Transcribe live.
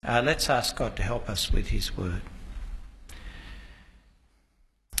Let's ask God to help us with his word.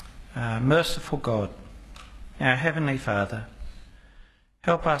 Merciful God, our Heavenly Father,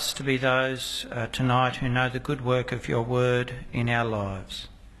 help us to be those tonight who know the good work of your word in our lives.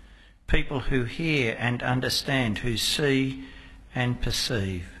 People who hear and understand, who see and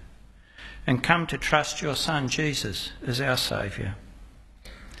perceive, and come to trust your Son Jesus as our Saviour.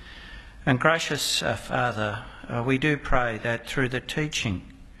 And gracious Father, we do pray that through the teaching,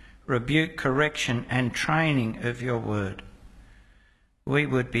 rebuke, correction and training of your word, we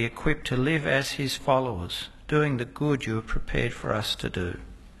would be equipped to live as his followers, doing the good you have prepared for us to do.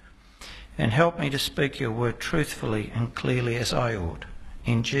 And help me to speak your word truthfully and clearly as I ought.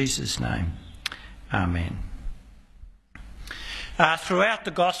 In Jesus' name, amen. Throughout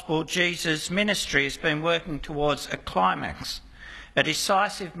the gospel, Jesus' ministry has been working towards a climax, a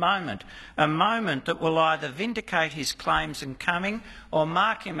decisive moment, a moment that will either vindicate his claims and coming or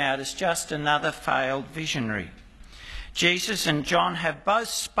mark him out as just another failed visionary. Jesus and John have both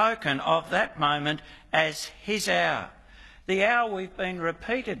spoken of that moment as his hour. The hour we've been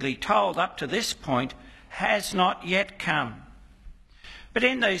repeatedly told up to this point has not yet come. But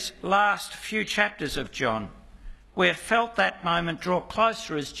in these last few chapters of John, we have felt that moment draw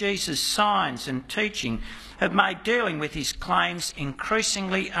closer as Jesus' signs and teaching have made dealing with his claims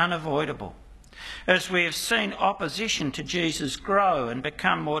increasingly unavoidable, as we have seen opposition to Jesus grow and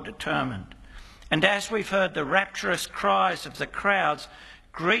become more determined, and as we've heard the rapturous cries of the crowds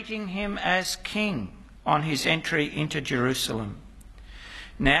greeting him as king on his entry into Jerusalem.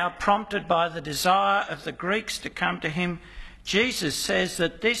 Now, prompted by the desire of the Greeks to come to him, Jesus says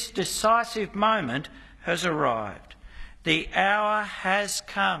that this decisive moment has arrived. The hour has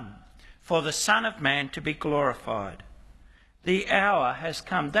come for the Son of Man to be glorified. The hour has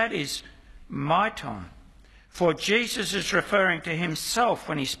come. That is my time. For Jesus is referring to himself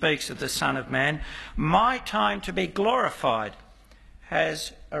when he speaks of the Son of Man. My time to be glorified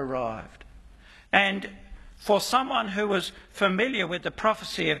has arrived. And for someone who was familiar with the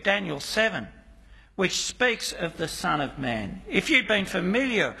prophecy of Daniel 7, which speaks of the Son of Man, if you'd been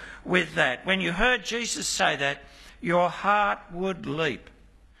familiar with that, when you heard Jesus say that, your heart would leap.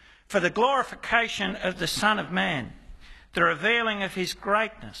 For the glorification of the Son of Man, the revealing of his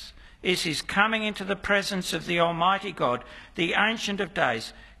greatness, is his coming into the presence of the Almighty God, the Ancient of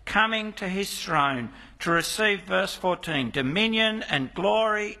Days, coming to his throne to receive, verse 14, dominion and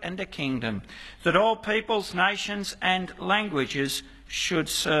glory and a kingdom, that all peoples, nations and languages should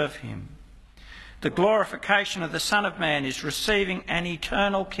serve him. The glorification of the Son of Man is receiving an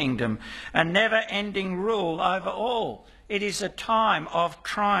eternal kingdom, a never-ending rule over all. It is a time of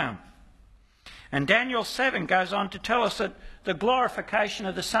triumph. And Daniel 7 goes on to tell us that the glorification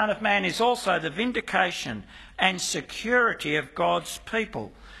of the Son of Man is also the vindication and security of God's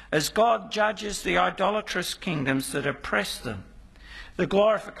people, as God judges the idolatrous kingdoms that oppress them. The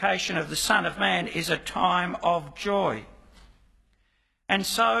glorification of the Son of Man is a time of joy. And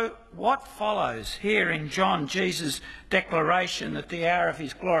so what follows here in John, Jesus' declaration that the hour of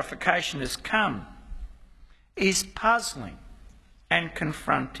his glorification has come, is puzzling and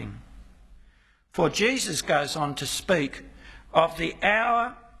confronting. For Jesus goes on to speak of the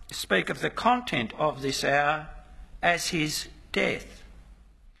hour, speak of the content of this hour as his death.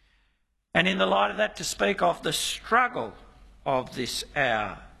 And in the light of that, to speak of the struggle of this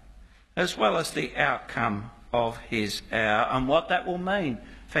hour, as well as the outcome of his hour and what that will mean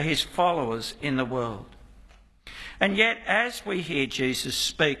for his followers in the world. And yet, as we hear Jesus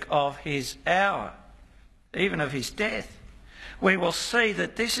speak of his hour, even of his death, we will see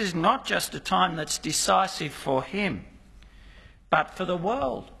that this is not just a time that's decisive for him, but for the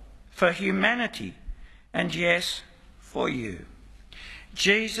world, for humanity, and yes, for you.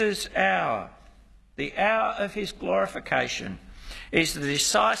 Jesus' hour, the hour of his glorification, is the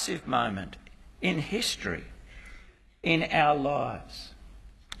decisive moment in history, in our lives.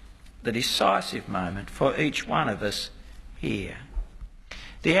 The decisive moment for each one of us here.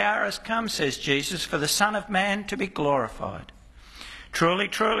 The hour has come, says Jesus, for the Son of Man to be glorified. Truly,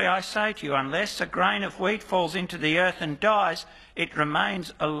 truly, I say to you, unless a grain of wheat falls into the earth and dies, it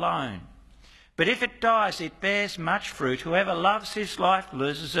remains alone. But if it dies, it bears much fruit. Whoever loves his life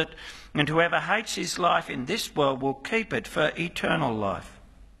loses it, and whoever hates his life in this world will keep it for eternal life.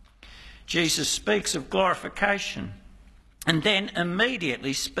 Jesus speaks of glorification and then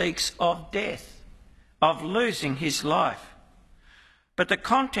immediately speaks of death, of losing his life. But the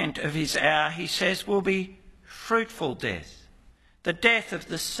content of his hour, he says, will be fruitful death. The death of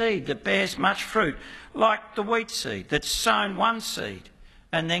the seed that bears much fruit, like the wheat seed that's sown one seed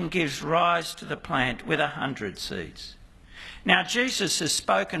and then gives rise to the plant with 100 seeds. Now, Jesus has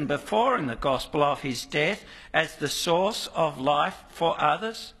spoken before in the gospel of his death as the source of life for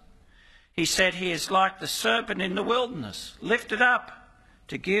others. He said he is like the serpent in the wilderness, lifted up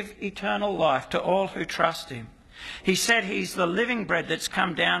to give eternal life to all who trust him. He said he's the living bread that's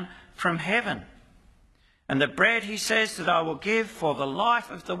come down from heaven. And the bread, he says, that I will give for the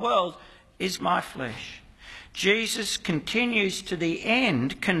life of the world is my flesh. Jesus continues to the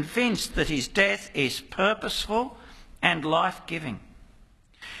end, convinced that his death is purposeful and life-giving.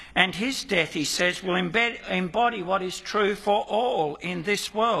 And his death, he says, will embody what is true for all in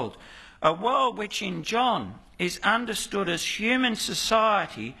this world, a world which in John is understood as human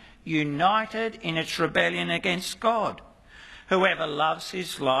society united in its rebellion against God. Whoever loves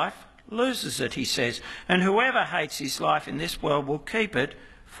his life loses it, he says, and whoever hates his life in this world will keep it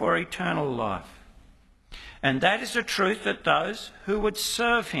for eternal life. And that is a truth that those who would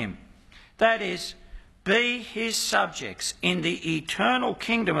serve him, that is, be his subjects in the eternal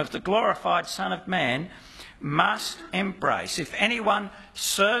kingdom of the glorified Son of Man, must embrace. If anyone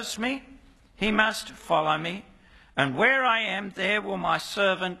serves me, he must follow me, and where I am, there will my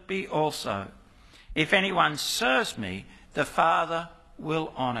servant be also. If anyone serves me, the Father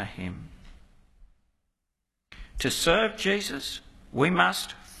will honour him. To serve Jesus, we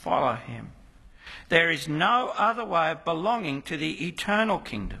must follow him. There is no other way of belonging to the eternal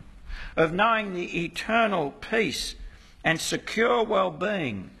kingdom, of knowing the eternal peace and secure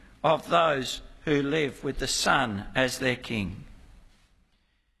well-being of those who live with the Son as their King.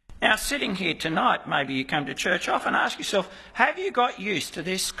 Now, sitting here tonight, maybe you come to church often, ask yourself, have you got used to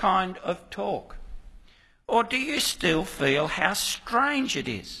this kind of talk? Or do you still feel how strange it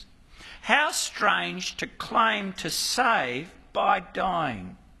is? How strange to claim to save by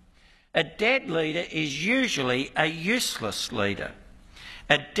dying. A dead leader is usually a useless leader.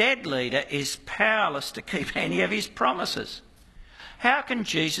 A dead leader is powerless to keep any of his promises. How can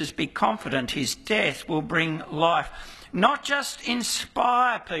Jesus be confident his death will bring life, not just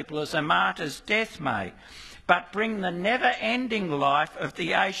inspire people as a martyr's death may, but bring the never-ending life of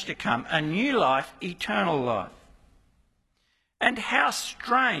the age to come, a new life, eternal life? And how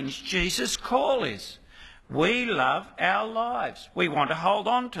strange Jesus' call is. We love our lives. We want to hold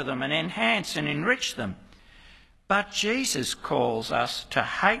on to them and enhance and enrich them. But Jesus calls us to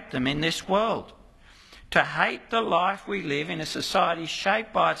hate them in this world, to hate the life we live in a society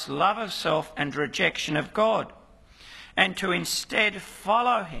shaped by its love of self and rejection of God, and to instead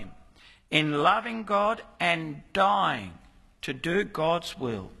follow him in loving God and dying to do God's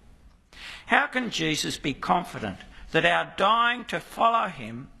will. How can Jesus be confident that our dying to follow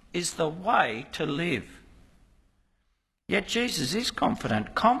him is the way to live? Yet Jesus is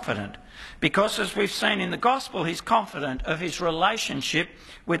confident, because as we've seen in the gospel, he's confident of his relationship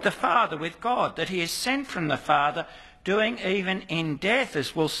with the Father, with God, that he is sent from the Father, doing even in death,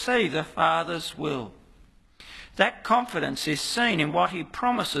 as we'll see, the Father's will. That confidence is seen in what he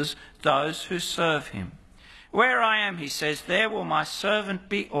promises those who serve him. Where I am, he says, there will my servant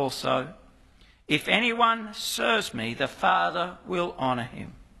be also. If anyone serves me, the Father will honour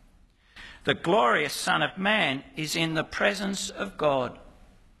him. The glorious Son of Man is in the presence of God,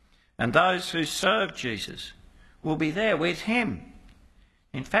 and those who serve Jesus will be there with him.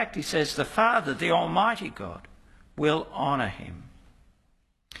 In fact, he says the Father, the Almighty God, will honour him.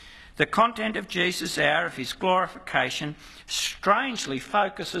 The content of Jesus' hour of his glorification strangely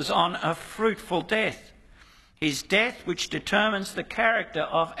focuses on a fruitful death, his death which determines the character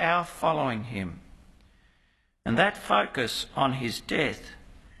of our following him. And that focus on his death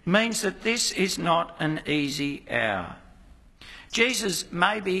means that this is not an easy hour. Jesus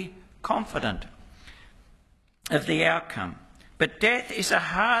may be confident of the outcome, but death is a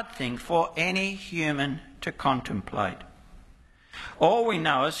hard thing for any human to contemplate. All we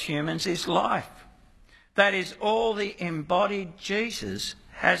know as humans is life. That is all the embodied Jesus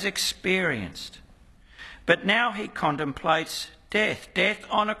has experienced. But now he contemplates death, death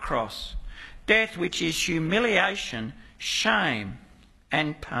on a cross, death which is humiliation, shame,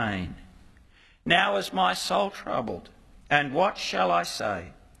 and pain. Now is my soul troubled, and what shall I say?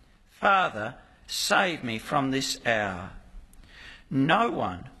 Father, save me from this hour. No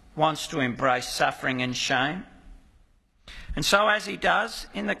one wants to embrace suffering and shame. And so as he does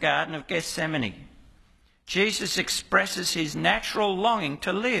in the Garden of Gethsemane, Jesus expresses his natural longing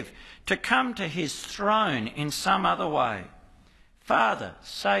to live, to come to his throne in some other way. Father,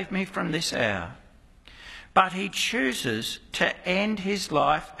 save me from this hour. But he chooses to end his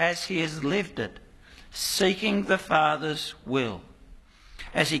life as he has lived it, seeking the Father's will.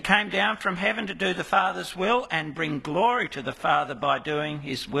 As he came down from heaven to do the Father's will and bring glory to the Father by doing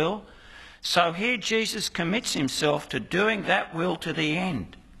his will, So here Jesus commits himself to doing that will to the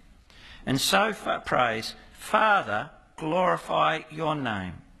end. And so prays, Father, glorify your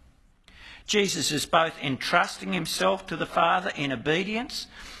name. Jesus is both entrusting himself to the Father in obedience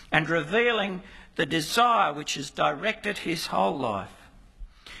and revealing the desire which has directed his whole life.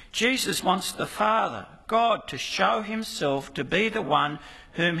 Jesus wants the Father, God, to show himself to be the one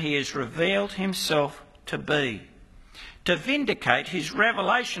whom he has revealed himself to be, to vindicate his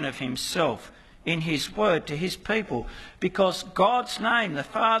revelation of himself in his word to his people, because God's name, the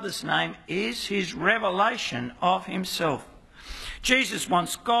Father's name, is his revelation of himself. Jesus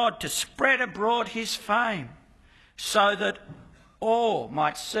wants God to spread abroad his fame so that all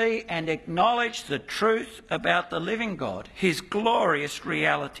might see and acknowledge the truth about the living God, his glorious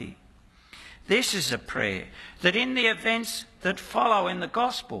reality. This is a prayer that in the events that follow in the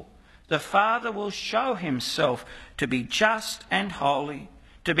gospel, the Father will show himself to be just and holy,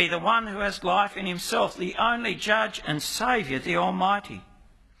 to be the one who has life in himself, the only judge and saviour, the Almighty.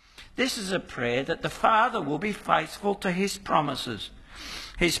 This is a prayer that the Father will be faithful to his promises,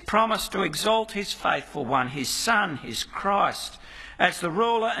 his promise to exalt his faithful one, his Son, his Christ, as the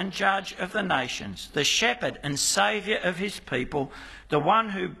ruler and judge of the nations, the shepherd and saviour of his people, the one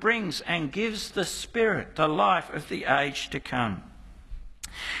who brings and gives the Spirit, the life of the age to come.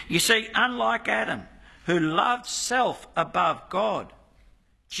 You see, unlike Adam, who loved self above God,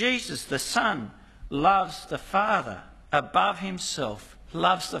 Jesus, the Son, loves the Father above himself,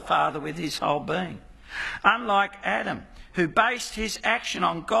 loves the Father with his whole being. Unlike Adam, who based his action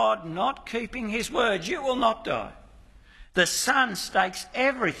on God not keeping his word, you will not die, the Son stakes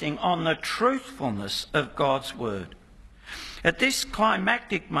everything on the truthfulness of God's word. At this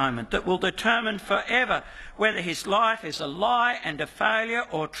climactic moment that will determine forever whether his life is a lie and a failure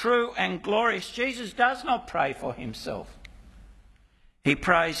or true and glorious, Jesus does not pray for himself. He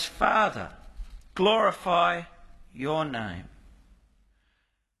prays, Father, glorify your name.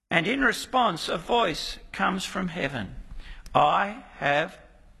 And in response, a voice comes from heaven. I have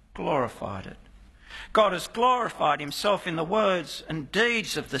glorified it. God has glorified himself in the words and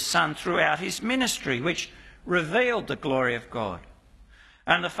deeds of the Son throughout his ministry, which revealed the glory of God.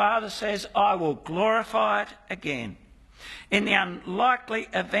 And the Father says, I will glorify it again in the unlikely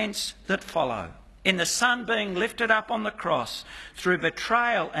events that follow, in the Son being lifted up on the cross through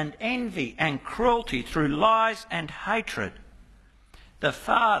betrayal and envy and cruelty, through lies and hatred. The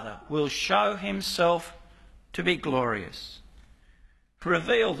Father will show himself to be glorious,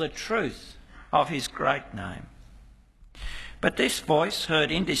 reveal the truth of his great name. But this voice,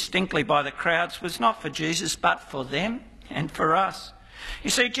 heard indistinctly by the crowds, was not for Jesus, but for them and for us. You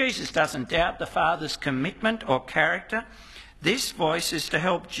see, Jesus doesn't doubt the Father's commitment or character. This voice is to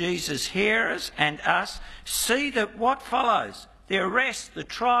help Jesus' hearers and us see that what follows, the arrest, the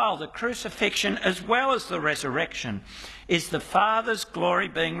trial, the crucifixion, as well as the resurrection, is the Father's glory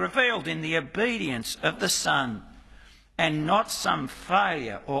being revealed in the obedience of the Son, and not some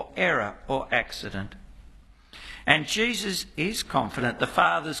failure or error or accident. And Jesus is confident the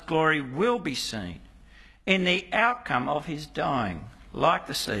Father's glory will be seen in the outcome of his dying, like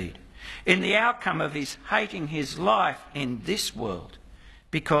the seed, in the outcome of his hating his life in this world,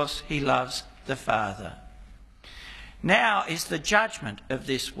 because he loves the Father. Now is the judgment of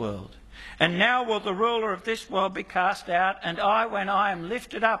this world, and now will the ruler of this world be cast out, and I, when I am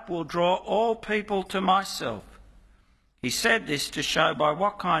lifted up, will draw all people to myself. He said this to show by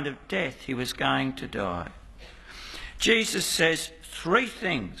what kind of death he was going to die. Jesus says 3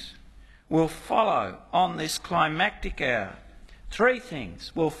 things will follow on this climactic hour. 3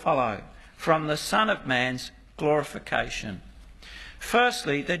 things will follow from the Son of Man's glorification.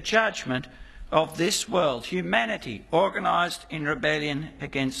 Firstly, the judgment of this world, humanity organised in rebellion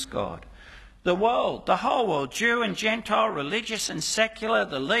against God. The world, the whole world, Jew and Gentile, religious and secular,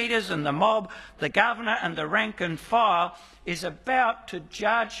 the leaders and the mob, the governor and the rank and file, is about to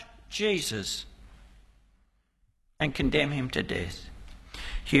judge Jesus and condemn him to death.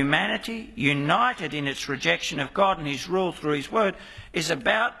 Humanity, united in its rejection of God and his rule through his word, is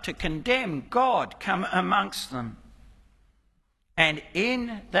about to condemn God come amongst them. And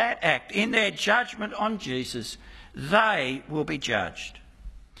in that act, in their judgment on Jesus, they will be judged.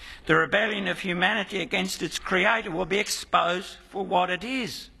 The rebellion of humanity against its Creator will be exposed for what it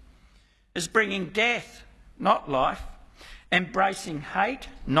is, as bringing death, not life, embracing hate,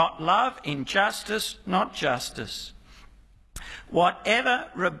 not love, injustice, not justice. Whatever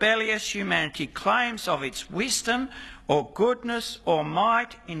rebellious humanity claims of its wisdom or goodness or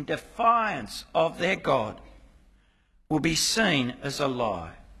might in defiance of their God will be seen as a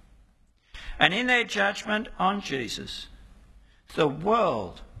lie. And in their judgment on Jesus, the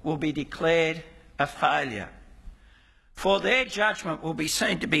world will be declared a failure, for their judgment will be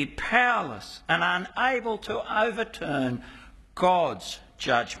seen to be powerless and unable to overturn God's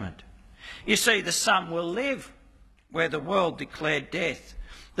judgment. You see, the Son will live where the world declared death.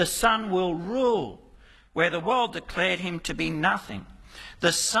 The Son will rule where the world declared him to be nothing.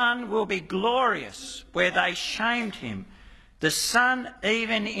 The Son will be glorious where they shamed him. The Son,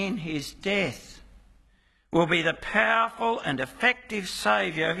 even in his death, will be the powerful and effective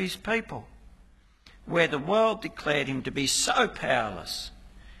saviour of his people, where the world declared him to be so powerless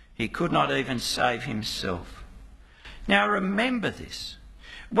he could not even save himself. Now remember this.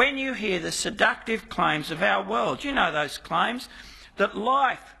 When you hear the seductive claims of our world, you know those claims, that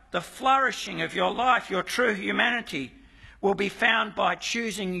life, the flourishing of your life, your true humanity, will be found by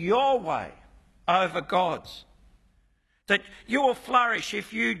choosing your way over God's. That you will flourish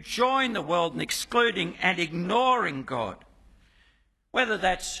if you join the world in excluding and ignoring God. Whether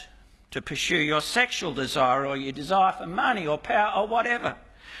that's to pursue your sexual desire or your desire for money or power or whatever.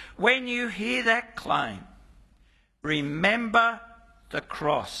 When you hear that claim, remember the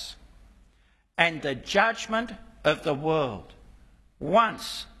cross and the judgment of the world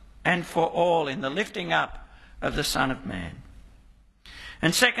once and for all in the lifting up of the Son of Man.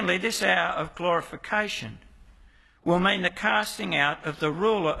 And secondly, this hour of glorification will mean the casting out of the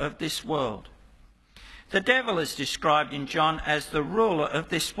ruler of this world. The devil is described in John as the ruler of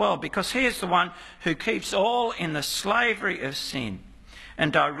this world because he is the one who keeps all in the slavery of sin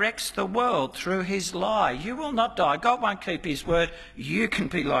and directs the world through his lie. You will not die. God won't keep his word. You can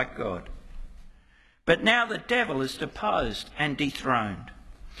be like God. But now the devil is deposed and dethroned.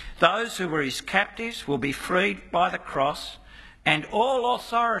 Those who were his captives will be freed by the cross, and all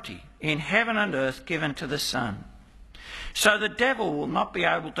authority in heaven and earth given to the Son. So the devil will not be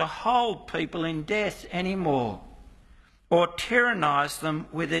able to hold people in death anymore or tyrannise them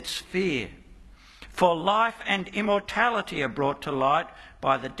with its fear. For life and immortality are brought to light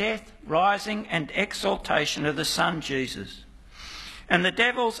by the death, rising and exaltation of the Son Jesus. And the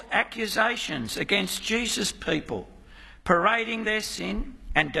devil's accusations against Jesus' people, parading their sin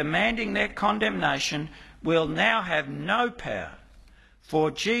and demanding their condemnation, will now have no power,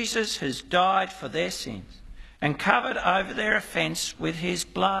 for Jesus has died for their sins and covered over their offence with his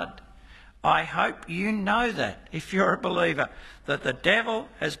blood. I hope you know that, if you're a believer, that the devil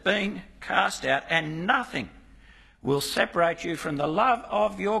has been cast out and nothing will separate you from the love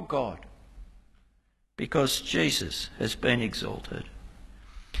of your God, because Jesus has been exalted.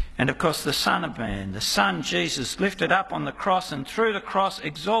 And of course the Son of Man, the Son Jesus, lifted up on the cross and through the cross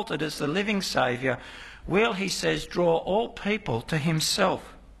exalted as the living Saviour, will, he says, draw all people to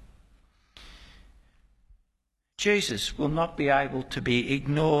himself. Jesus will not be able to be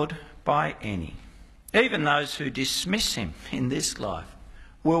ignored by any. Even those who dismiss him in this life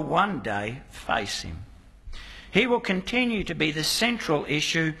will one day face him. He will continue to be the central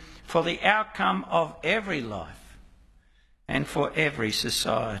issue for the outcome of every life and for every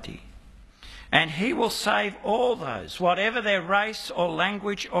society. And he will save all those, whatever their race or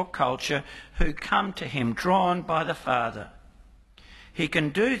language or culture, who come to him drawn by the Father. He can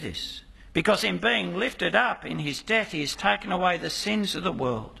do this because in being lifted up in his death, he has taken away the sins of the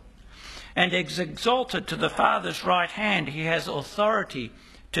world. And is exalted to the Father's right hand, he has authority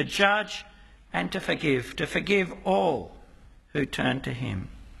to judge and to forgive all who turn to him.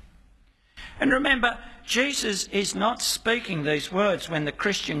 And remember, Jesus is not speaking these words when the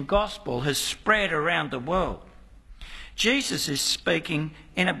Christian gospel has spread around the world. Jesus is speaking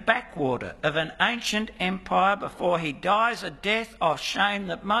in a backwater of an ancient empire before he dies a death of shame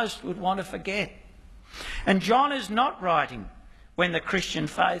that most would want to forget. And John is not writing when the Christian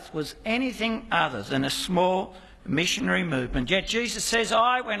faith was anything other than a small missionary movement. Yet Jesus says,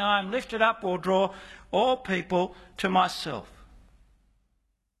 I, when I am lifted up, will draw all people to myself.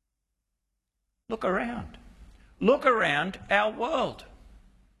 Look around. Look around our world.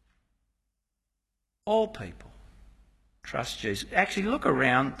 All people trust Jesus. Actually, look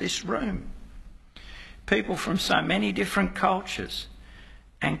around this room. People from so many different cultures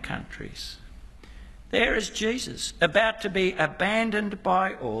and countries. There is Jesus, about to be abandoned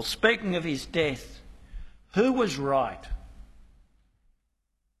by all. Speaking of his death, who was right?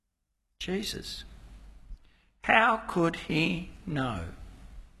 Jesus. How could he know?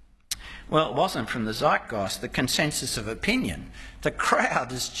 Well, it wasn't from the zeitgeist, the consensus of opinion. The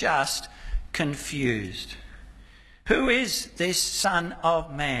crowd is just confused. Who is this Son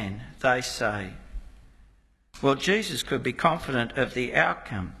of Man, they say? Well, Jesus could be confident of the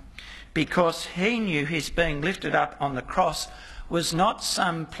outcome because he knew his being lifted up on the cross was not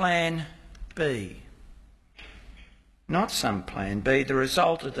some plan B. not some plan B, the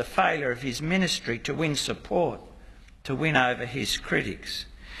result of the failure of his ministry to win support, to win over his critics.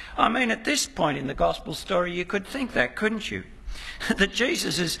 I mean, at this point in the gospel story, you could think that, couldn't you? That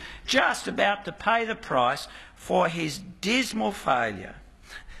Jesus is just about to pay the price for his dismal failure,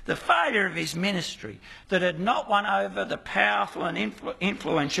 the failure of his ministry that had not won over the powerful and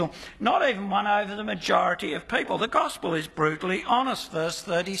influential, not even won over the majority of people. The gospel is brutally honest, verse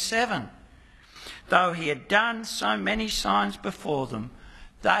 37. Though he had done so many signs before them,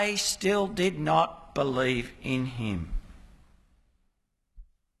 they still did not believe in him.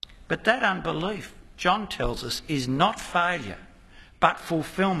 But that unbelief, John tells us, is not failure, but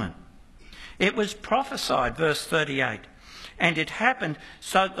fulfilment. It was prophesied, verse 38, and it happened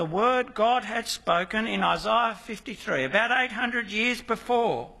so that the word God had spoken in Isaiah 53, about 800 years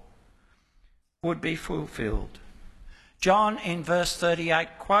before, would be fulfilled. John, in verse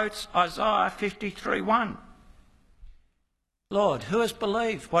 38, quotes Isaiah 53:1. Lord, who has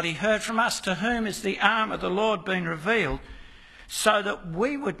believed what he heard from us? To whom has the arm of the Lord been revealed? So that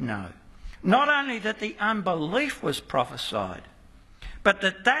we would know, not only that the unbelief was prophesied, but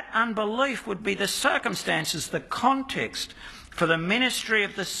that unbelief would be the circumstances, the context for the ministry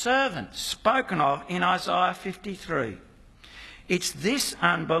of the servant spoken of in Isaiah 53. It's this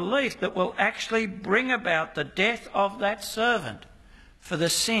unbelief that will actually bring about the death of that servant for the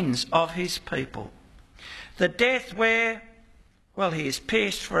sins of his people. The death where, well, he is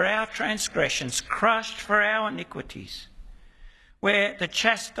pierced for our transgressions, crushed for our iniquities, where the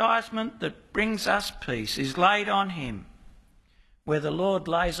chastisement that brings us peace is laid on him, where the Lord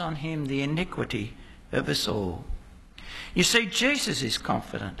lays on him the iniquity of us all. You see, Jesus is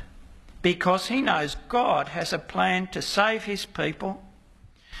confident because he knows God has a plan to save his people,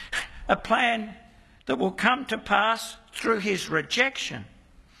 a plan that will come to pass through his rejection,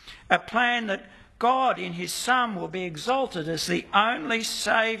 a plan that God in his Son will be exalted as the only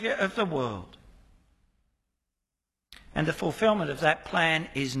Saviour of the world. And the fulfilment of that plan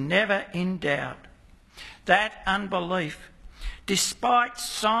is never in doubt. That unbelief, despite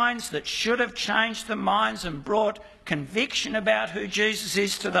signs that should have changed the minds and brought conviction about who Jesus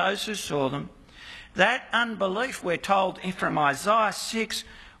is to those who saw them, that unbelief, we're told from Isaiah 6,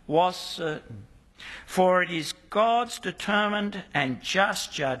 was certain. For it is God's determined and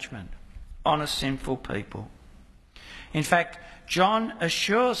just judgment on a sinful people. In fact, John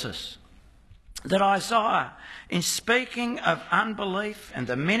assures us that Isaiah, in speaking of unbelief and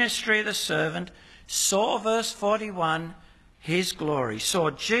the ministry of the servant, saw, verse 41, his glory,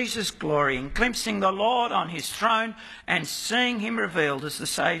 saw Jesus' glory in glimpsing the Lord on his throne and seeing him revealed as the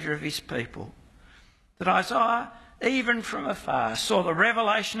Saviour of his people. That Isaiah, even from afar, saw the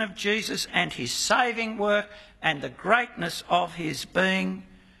revelation of Jesus and his saving work and the greatness of his being,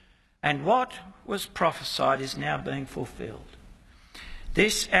 and what was prophesied is now being fulfilled.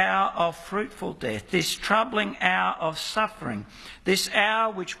 This hour of fruitful death, this troubling hour of suffering, this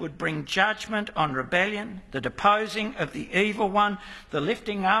hour which would bring judgment on rebellion, the deposing of the evil one, the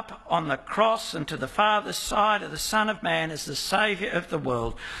lifting up on the cross and to the Father's side of the Son of Man as the Saviour of the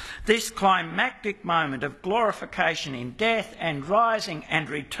world, this climactic moment of glorification in death and rising and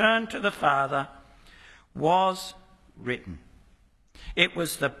return to the Father was written. It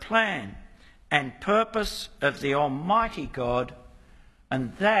was the plan and purpose of the Almighty God,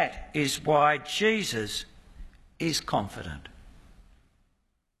 and that is why Jesus is confident.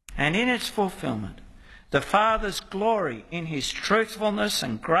 And in its fulfilment, the Father's glory in his truthfulness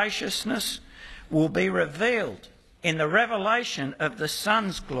and graciousness will be revealed in the revelation of the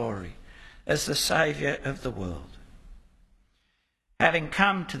Son's glory as the Saviour of the world. Having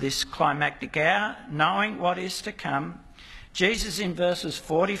come to this climactic hour, knowing what is to come, Jesus in verses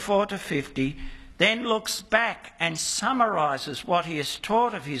 44 to 50 then looks back and summarises what he has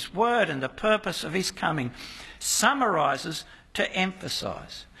taught of his word and the purpose of his coming. Summarises to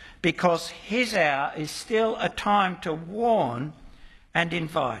emphasise, because his hour is still a time to warn and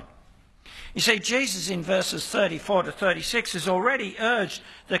invite. You see, Jesus in verses 34 to 36 has already urged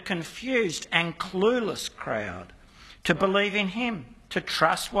the confused and clueless crowd to believe in him, to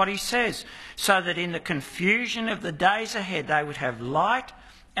trust what he says, so that in the confusion of the days ahead they would have light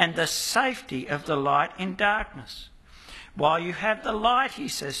and the safety of the light in darkness. While you have the light, he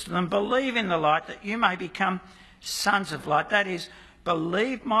says to them, believe in the light that you may become sons of light. That is,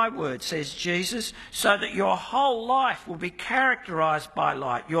 believe my word, says Jesus, so that your whole life will be characterised by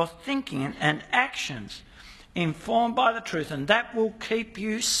light, your thinking and actions informed by the truth, and that will keep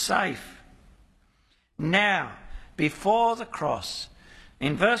you safe. Now, before the cross,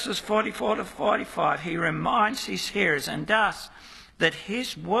 in verses 44 to 45, he reminds his hearers and us that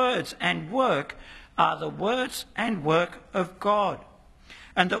his words and work are the words and work of God,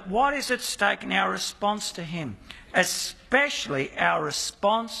 and that what is at stake in our response to him, especially our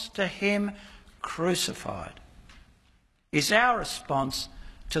response to him crucified, is our response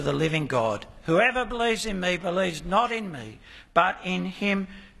to the living God. Whoever believes in me believes not in me, but in him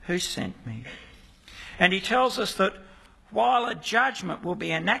who sent me. And he tells us that while a judgment will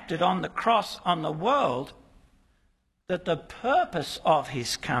be enacted on the cross on the world, that the purpose of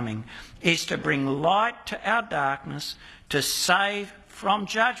his coming is to bring light to our darkness, to save from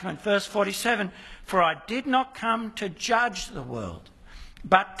judgment. Verse 47, for I did not come to judge the world,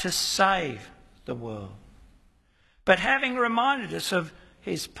 but to save the world. But having reminded us of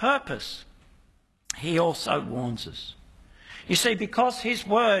his purpose, he also warns us. You see, because his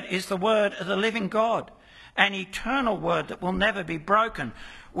word is the word of the living God, an eternal word that will never be broken,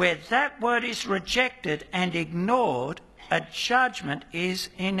 where that word is rejected and ignored, a judgment is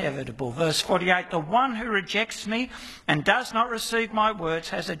inevitable. Verse 48, the one who rejects me and does not receive my words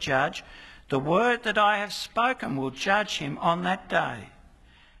has a judge. The word that I have spoken will judge him on that day.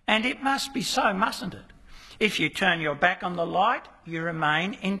 And it must be so, mustn't it? If you turn your back on the light, you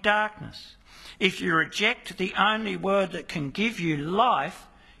remain in darkness. If you reject the only word that can give you life,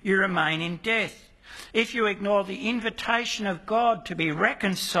 you remain in death. If you ignore the invitation of God to be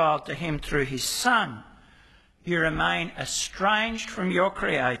reconciled to him through his Son, you remain estranged from your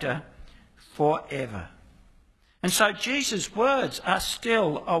Creator forever. And so Jesus' words are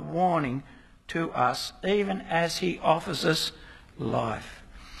still a warning to us, even as he offers us life.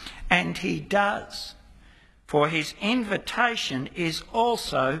 And he does, for his invitation is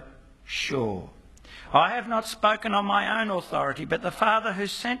also sure. I have not spoken on my own authority, but the Father who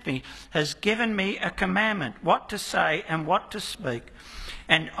sent me has given me a commandment, what to say and what to speak.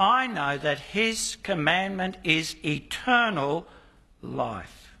 And I know that his commandment is eternal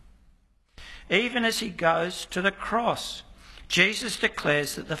life. Even as he goes to the cross, Jesus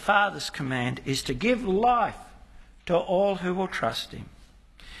declares that the Father's command is to give life to all who will trust him.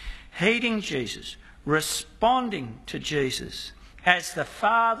 Heeding Jesus, responding to Jesus, as the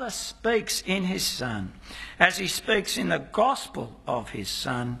Father speaks in his Son, as he speaks in the gospel of his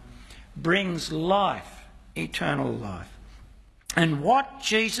Son, brings life, eternal life. And what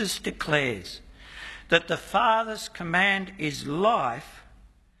Jesus declares, that the Father's command is life,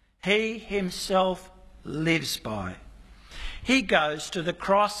 he himself lives by. He goes to the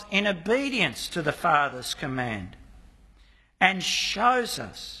cross in obedience to the Father's command and shows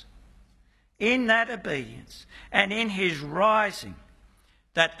us in that obedience and in his rising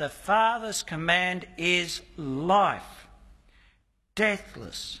that the Father's command is life,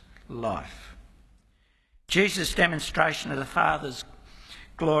 deathless life. Jesus' demonstration of the Father's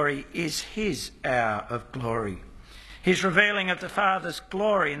glory is his hour of glory. His revealing of the Father's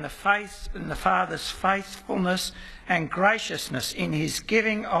glory in the Father's faithfulness and graciousness in his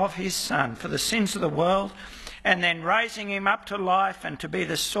giving of his Son for the sins of the world, and then raising him up to life and to be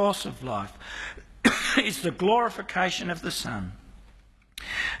the source of life, is the glorification of the Son.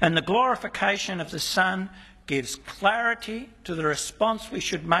 And the glorification of the Son gives clarity to the response we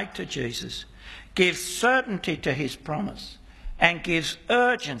should make to Jesus, gives certainty to his promise, and gives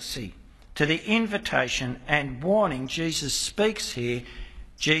urgency to the invitation and warning Jesus speaks here.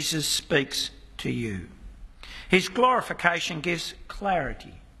 Jesus speaks to you. His glorification gives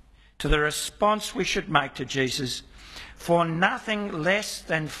clarity to the response we should make to Jesus, for nothing less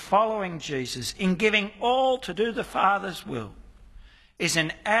than following Jesus in giving all to do the Father's will is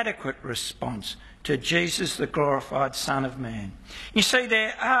an adequate response to Jesus, the glorified Son of Man. You see,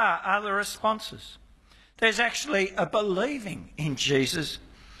 there are other responses. There's actually a believing in Jesus,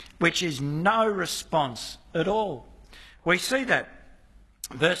 which is no response at all. We see that.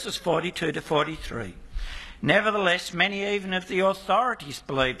 Verses 42 to 43. Nevertheless, many even of the authorities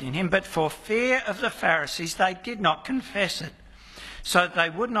believed in him, but for fear of the Pharisees they did not confess it, so that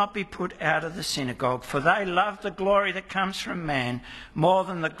they would not be put out of the synagogue, for they loved the glory that comes from man more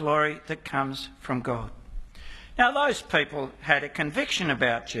than the glory that comes from God. Now, those people had a conviction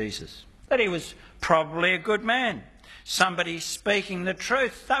about Jesus, that he was probably a good man, somebody speaking the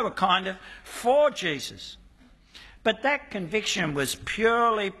truth. They were kind of for Jesus. But that conviction was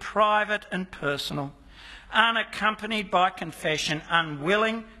purely private and personal, unaccompanied by confession,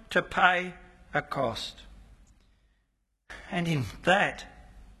 unwilling to pay a cost. And in that,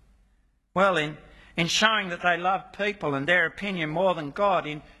 well, in showing that they loved people and their opinion more than God,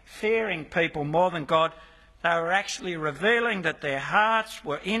 in fearing people more than God, they were actually revealing that their hearts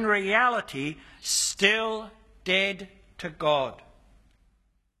were in reality still dead to God.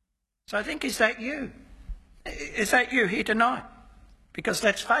 So I think, is that you? Is that you here tonight? Because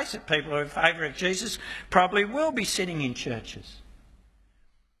let's face it, people who are in favour of Jesus probably will be sitting in churches.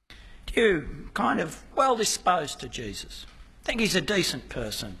 You kind of well disposed to Jesus. Think he's a decent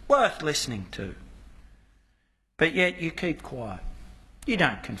person, worth listening to. But yet you keep quiet. You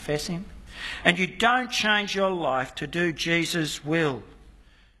don't confess him. And you don't change your life to do Jesus' will.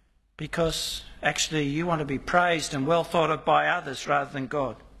 Because actually you want to be praised and well thought of by others rather than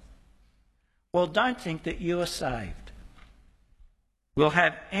God. Well, don't think that you are saved. Will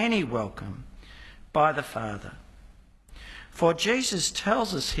have any welcome by the Father. For Jesus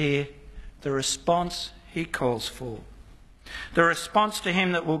tells us here the response he calls for. The response to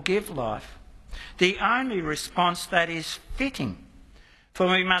him that will give life. The only response that is fitting. For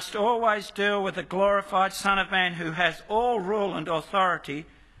we must always deal with the glorified Son of Man who has all rule and authority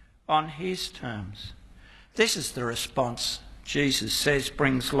on his terms. This is the response Jesus says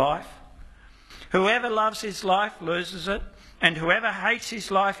brings life. Whoever loves his life loses it, and whoever hates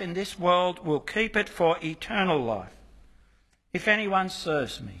his life in this world will keep it for eternal life. If anyone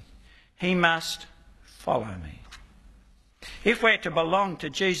serves me, he must follow me. If we're to belong to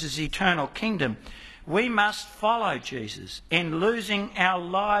Jesus' eternal kingdom, we must follow Jesus in losing our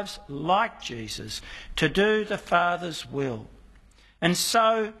lives like Jesus to do the Father's will. And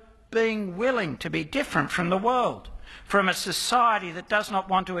so being willing to be different from the world, from a society that does not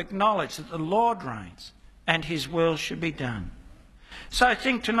want to acknowledge that the Lord reigns and his will should be done. So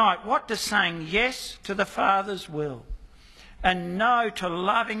think tonight, what does saying yes to the Father's will and no to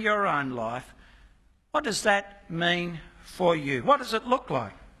loving your own life, what does that mean for you? What does it look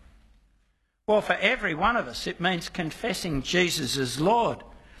like? Well, for every one of us, it means confessing Jesus as Lord,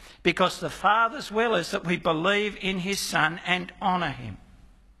 because the Father's will is that we believe in his Son and honour him.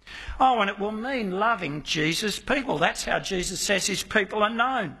 Oh, and it will mean loving Jesus' people. That's how Jesus says his people are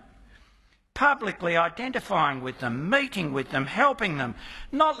known. Publicly identifying with them, meeting with them, helping them,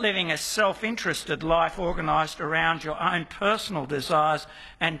 not living a self-interested life organised around your own personal desires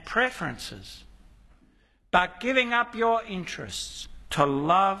and preferences, but giving up your interests to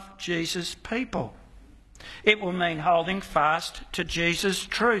love Jesus' people. It will mean holding fast to Jesus'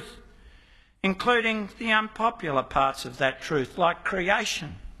 truth, including the unpopular parts of that truth, like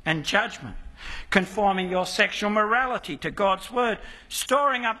creation and judgment, conforming your sexual morality to God's word,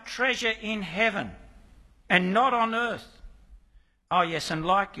 storing up treasure in heaven and not on earth. Oh yes, and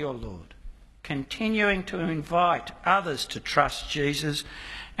like your Lord, continuing to invite others to trust Jesus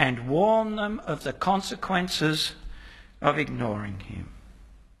and warn them of the consequences of ignoring him.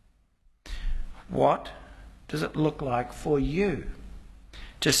 What does it look like for you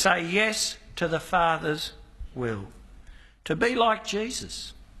to say yes to the Father's will, to be like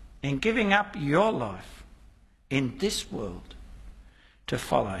Jesus in giving up your life in this world to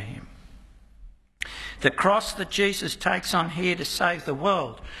follow him? The cross that Jesus takes on here to save the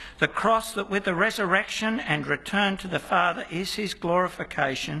world, the cross that with the resurrection and return to the Father is his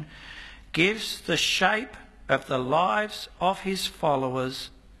glorification, gives the shape of the lives of his followers,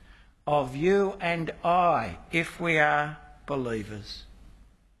 of you and I, if we are believers.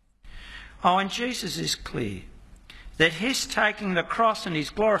 Oh, and Jesus is clear that his taking the cross and his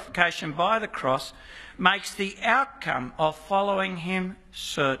glorification by the cross makes the outcome of following him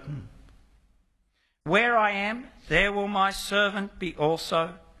certain. Where I am, there will my servant be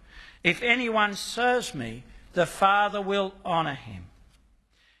also. If anyone serves me, the Father will honour him.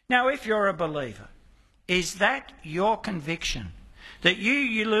 Now, if you're a believer, is that your conviction, that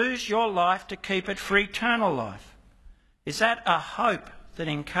you lose your life to keep it for eternal life? Is that a hope that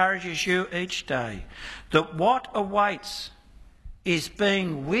encourages you each day, that what awaits is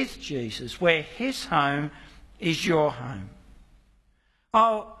being with Jesus, where his home is your home?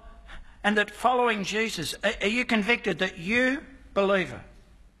 Oh, and that following Jesus, are you convicted that you, believer,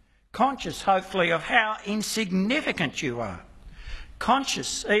 conscious hopefully of how insignificant you are,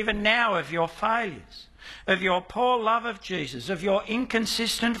 conscious even now of your failures, of your poor love of Jesus, of your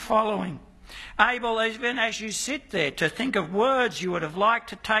inconsistent following, able even as you sit there to think of words you would have liked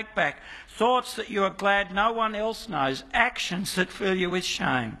to take back, thoughts that you are glad no one else knows, actions that fill you with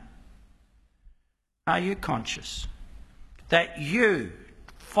shame? Are you conscious that you,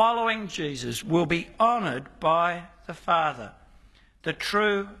 following Jesus, will be honoured by the Father, the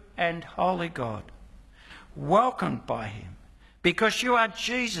true and holy God, welcomed by him because you are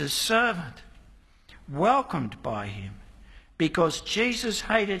Jesus' servant, welcomed by him because Jesus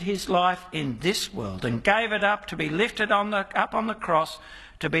hated his life in this world and gave it up to be lifted up on the cross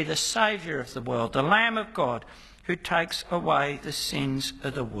to be the Saviour of the world, the Lamb of God who takes away the sins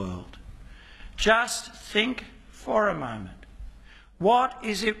of the world. Just think for a moment. What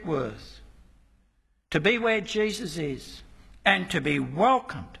is it worth to be where Jesus is and to be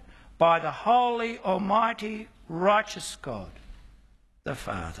welcomed by the holy, almighty, righteous God, the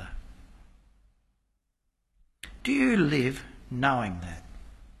Father. Do you live knowing that?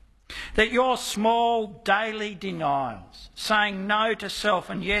 That your small daily denials, saying no to self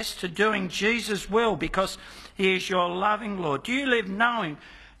and yes to doing Jesus' will because he is your loving Lord, do you live knowing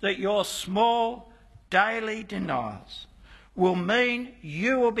that your small daily denials will mean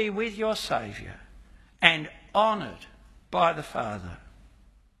you will be with your Saviour and honoured by the Father?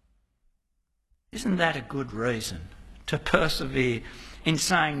 Isn't that a good reason to persevere in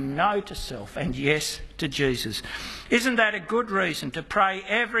saying no to self and yes to Jesus? Isn't that a good reason to pray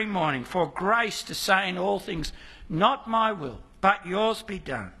every morning for grace to say in all things, not my will, but yours be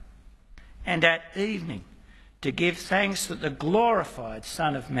done? And at evening to give thanks that the glorified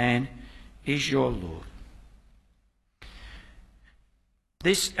Son of Man is your Lord.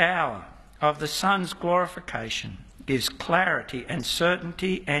 This hour of the Son's glorification gives clarity and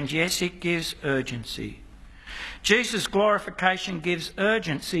certainty, and yes, it gives urgency. Jesus' glorification gives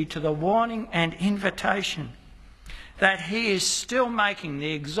urgency to the warning and invitation that he is still making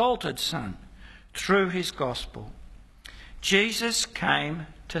the exalted Son through his gospel. Jesus came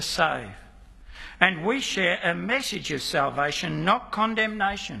to save, and we share a message of salvation, not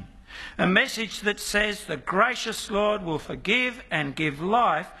condemnation, a message that says the gracious Lord will forgive and give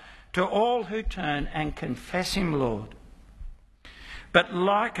life to all who turn and confess him Lord. But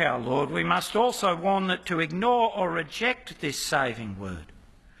like our Lord, we must also warn that to ignore or reject this saving word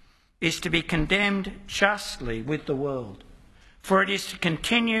is to be condemned justly with the world, for it is to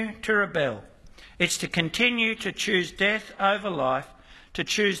continue to rebel. It's to continue to choose death over life, to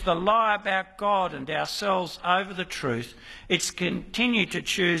choose the lie about God and ourselves over the truth. It's to continue to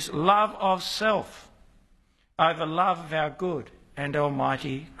choose love of self over love of our good and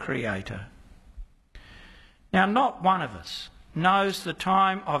almighty Creator. Now, not one of us knows the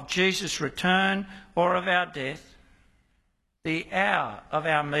time of Jesus' return or of our death, the hour of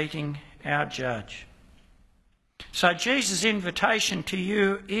our meeting our Judge. So Jesus' invitation to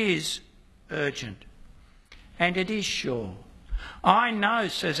you is urgent, and it is sure. I know,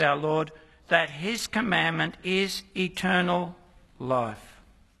 says our Lord, that his commandment is eternal life.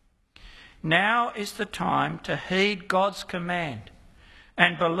 Now is the time to heed God's command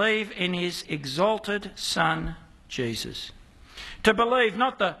and believe in his exalted Son, Jesus. To believe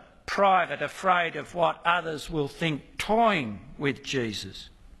not the private, afraid of what others will think, toying with Jesus.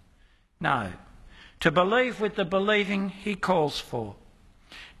 No, to believe with the believing he calls for,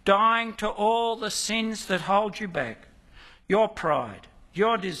 dying to all the sins that hold you back, your pride,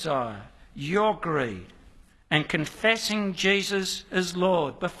 your desire, your greed, and confessing Jesus as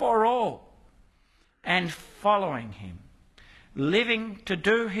Lord before all, and following him, living to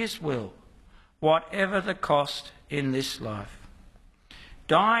do his will, whatever the cost in this life.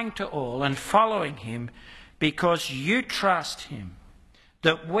 Dying to all and following him because you trust him,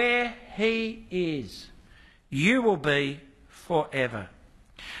 that where he is, you will be forever.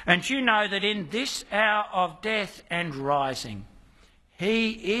 And you know that in this hour of death and rising,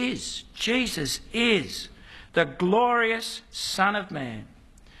 he is, Jesus is, the glorious Son of Man,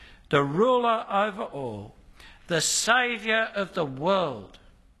 the ruler over all, the Saviour of the world,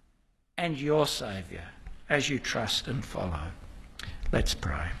 and your Saviour, as you trust and follow. Let's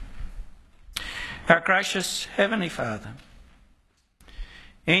pray. Our gracious Heavenly Father,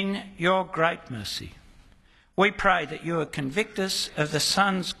 in your great mercy, we pray that you would convict us of the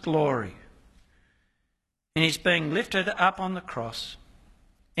Son's glory in his being lifted up on the cross,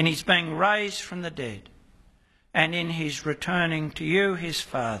 in his being raised from the dead, and in his returning to you, his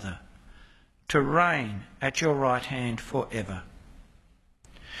Father, to reign at your right hand forever.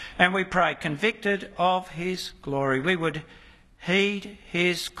 And we pray, convicted of his glory, we would heed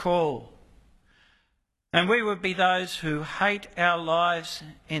his call, and we would be those who hate our lives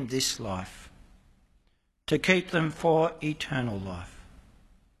in this life, to keep them for eternal life.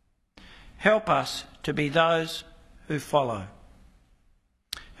 Help us to be those who follow,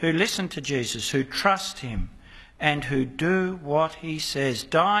 who listen to Jesus, who trust him, and who do what he says,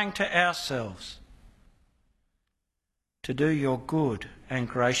 dying to ourselves, to do your good and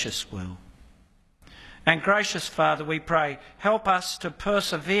gracious will. And gracious Father, we pray, help us to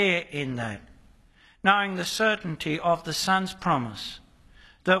persevere in that, knowing the certainty of the Son's promise,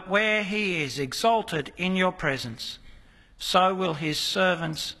 that where he is exalted in your presence, so will his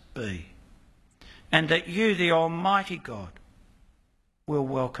servants be, and that you, the Almighty God, will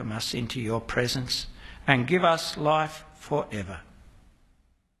welcome us into your presence and give us life forever.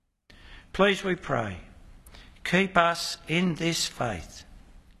 Please, we pray, keep us in this faith,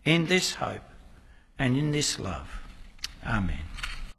 in this hope, and in this love. Amen.